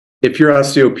If you're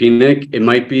osteopenic, it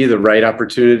might be the right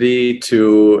opportunity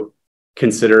to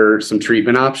consider some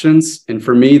treatment options. And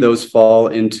for me, those fall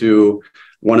into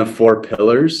one of four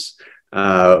pillars.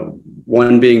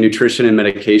 One being nutrition and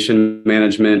medication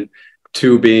management,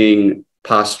 two being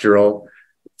postural,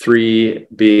 three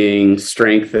being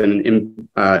strength and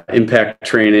impact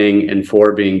training, and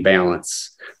four being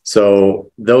balance.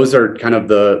 So those are kind of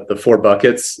the four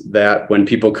buckets that when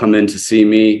people come in to see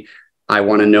me, I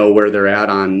want to know where they're at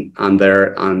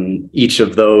on each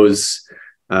of those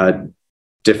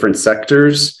different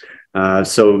sectors.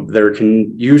 So there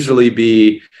can usually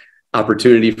be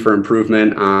opportunity for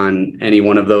improvement on any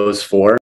one of those four.